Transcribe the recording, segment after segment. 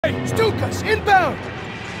Hey, Stukas, inbound!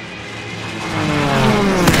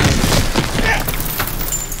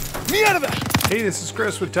 Me out of that! Hey, this is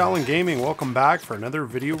Chris with Talon Gaming. Welcome back for another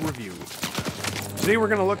video review. Today we're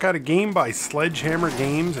going to look at a game by Sledgehammer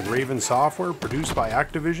Games and Raven Software produced by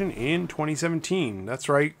Activision in 2017. That's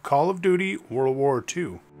right, Call of Duty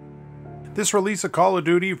WWII. This release of Call of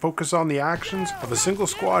Duty focuses on the actions of a single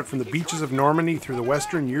squad from the beaches of Normandy through the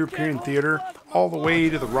Western European theater all the way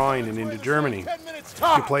to the Rhine and into Germany.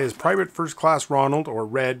 You play as Private First Class Ronald, or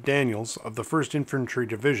Red, Daniels of the 1st Infantry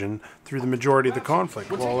Division through the majority of the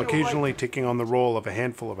conflict, while occasionally taking on the role of a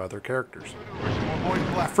handful of other characters.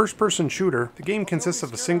 A first-person shooter, the game consists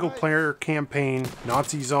of a single-player campaign,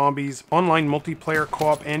 Nazi zombies, online multiplayer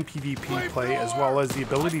co-op and PvP play, as well as the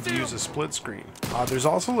ability to use a split screen. There's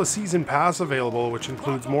also a season pass available, which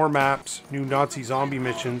includes more maps, new Nazi zombie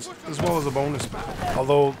missions, as well as a bonus map,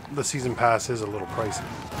 although the season pass is a little pricey.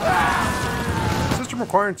 System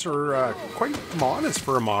requirements are quite modest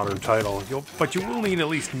for a modern title, but you will need at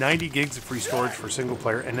least 90 gigs of free storage for single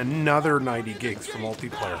player and another 90 gigs for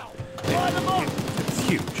multiplayer. It's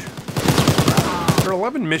huge. There are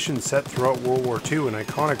 11 missions set throughout World War II and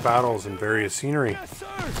iconic battles in various scenery.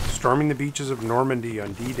 Storming the beaches of Normandy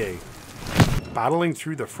on D-Day, battling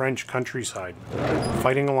through the French countryside,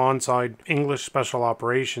 fighting alongside English Special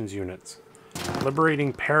Operations units,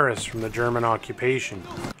 liberating Paris from the German occupation,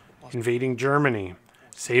 invading Germany,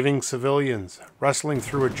 saving civilians, wrestling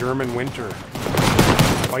through a German winter,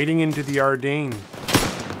 fighting into the Ardennes,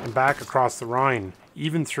 and back across the Rhine,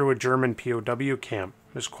 even through a German POW camp.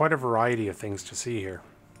 There's quite a variety of things to see here.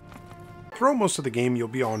 Throughout most of the game you'll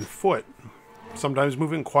be on foot, sometimes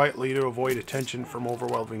moving quietly to avoid attention from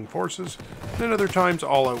overwhelming forces, and at other times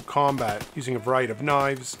all-out combat, using a variety of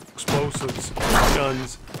knives, explosives,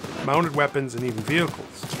 guns, mounted weapons, and even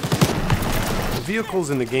vehicles. The vehicles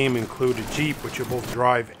in the game include a Jeep, which you'll both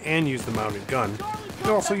drive and use the mounted gun.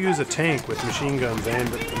 You'll also use a tank with machine guns and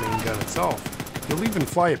the main gun itself. You'll even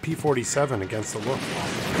fly a P-47 against the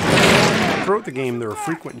Luftwaffe. Throughout the game there are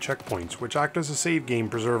frequent checkpoints, which act as a save game,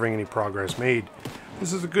 preserving any progress made.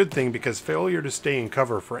 This is a good thing because failure to stay in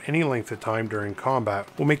cover for any length of time during combat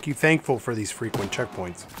will make you thankful for these frequent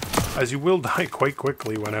checkpoints, as you will die quite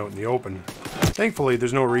quickly when out in the open. Thankfully,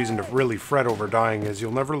 there's no reason to really fret over dying, as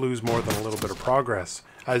you'll never lose more than a little bit of progress.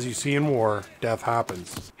 As you see in war, death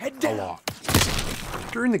happens. A lot.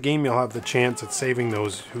 During the game, you'll have the chance at saving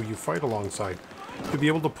those who you fight alongside. You'll be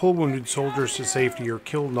able to pull wounded soldiers to safety or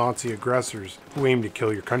kill Nazi aggressors who aim to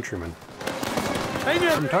kill your countrymen.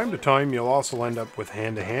 From time to time, you'll also end up with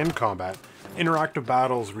hand-to-hand combat, interactive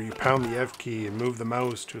battles where you pound the F key and move the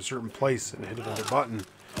mouse to a certain place and hit another button.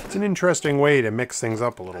 It's an interesting way to mix things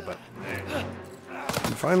up a little bit.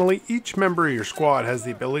 And finally, each member of your squad has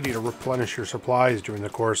the ability to replenish your supplies during the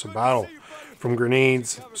course of battle. From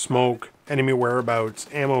grenades, smoke, enemy whereabouts,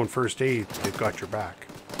 ammo, and first aid, they've got your back.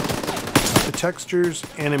 The textures,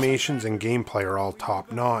 animations, and gameplay are all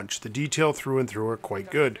top-notch. The detail through and through are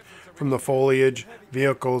quite good. From the foliage,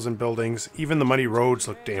 vehicles, and buildings, even the muddy roads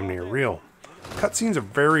look damn near real. Cutscenes are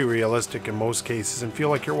very realistic in most cases and feel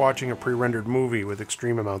like you're watching a pre-rendered movie with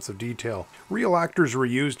extreme amounts of detail. Real actors were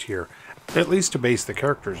used here, at least to base the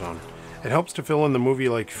characters on. It helps to fill in the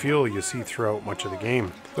movie-like feel you see throughout much of the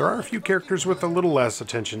game. There are a few characters with a little less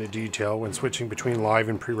attention to detail when switching between live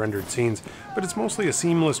and pre-rendered scenes, but it's mostly a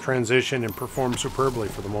seamless transition and performed superbly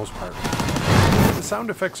for the most part. The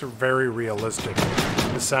sound effects are very realistic.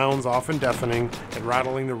 The sounds often deafening and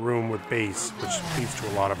rattling the room with bass, which leads to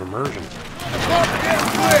a lot of immersion.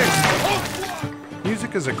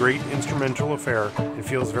 Music is a great instrumental affair and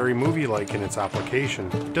feels very movie-like in its application.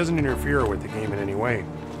 It doesn't interfere with the game in any way.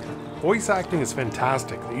 Voice acting is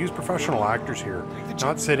fantastic. They use professional actors here,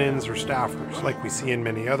 not sit-ins or staffers like we see in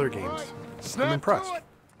many other games. I'm impressed.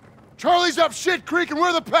 Charlie's up shit creek and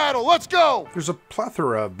we're the paddle. Let's go! There's a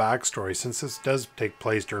plethora of backstory since this does take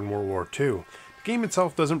place during World War II. The game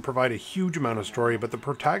itself doesn't provide a huge amount of story, but the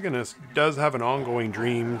protagonist does have an ongoing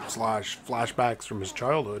dream / flashbacks from his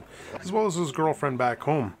childhood, as well as his girlfriend back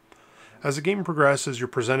home. As the game progresses, you're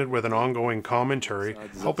presented with an ongoing commentary,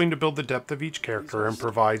 helping to build the depth of each character and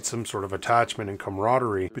provide some sort of attachment and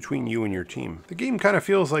camaraderie between you and your team. The game kind of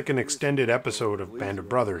feels like an extended episode of Band of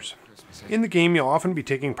Brothers. In the game, you'll often be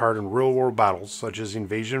taking part in real-world battles, such as the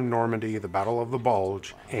invasion of Normandy, the Battle of the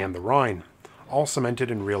Bulge, and the Rhine, all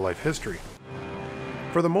cemented in real-life history.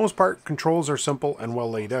 For the most part, controls are simple and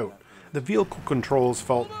well laid out. The vehicle controls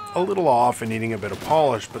felt a little off and needing a bit of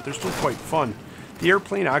polish, but they're still quite fun. The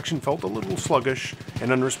airplane action felt a little sluggish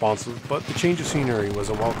and unresponsive, but the change of scenery was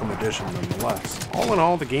a welcome addition nonetheless. All in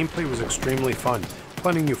all, the gameplay was extremely fun.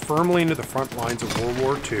 planting you firmly into the front lines of World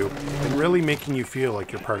War II and really making you feel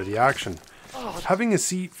like you're part of the action. Having a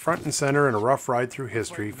seat front and center in a rough ride through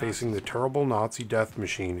history facing the terrible Nazi death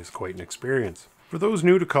machine is quite an experience. For those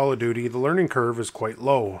new to Call of Duty, the learning curve is quite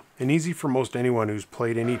low, and easy for most anyone who's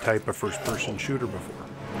played any type of first-person shooter before.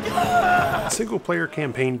 A single-player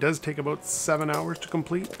campaign does take about 7 hours to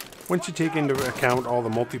complete. Once you take into account all the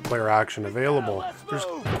multiplayer action available, there's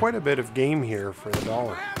quite a bit of game here for the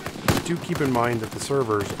dollar. But do keep in mind that the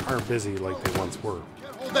servers aren't busy like they once were.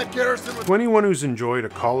 To anyone who's enjoyed a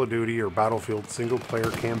Call of Duty or Battlefield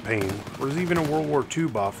single-player campaign, or is even a World War II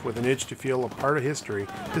buff with an itch to feel a part of history,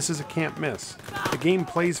 this is a can't miss. The game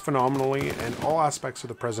plays phenomenally, and all aspects of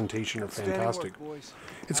the presentation are fantastic.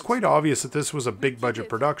 It's quite obvious that this was a big-budget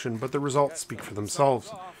production, but the results speak for themselves.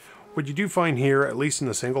 What you do find here, at least in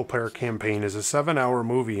the single-player campaign, is a 7-hour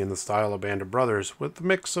movie in the style of Band of Brothers, with a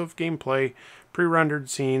mix of gameplay, pre-rendered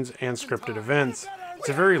scenes, and scripted events. It's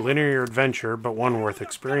a very linear adventure, but one worth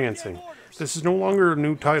experiencing. This is no longer a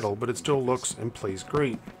new title, but it still looks and plays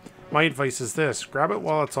great. My advice is this: grab it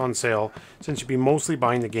while it's on sale, since you'll be mostly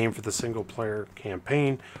buying the game for the single-player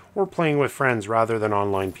campaign, or playing with friends rather than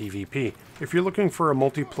online PvP. If you're looking for a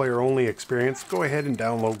multiplayer-only experience, go ahead and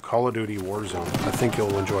download Call of Duty Warzone. I think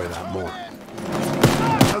you'll enjoy that more.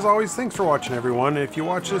 As always, thanks for watching, everyone. If you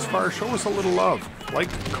watch this far, show us a little love. Like,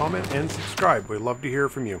 comment, and subscribe. We'd love to hear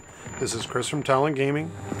from you. This is Chris from Talon Gaming,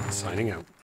 signing out.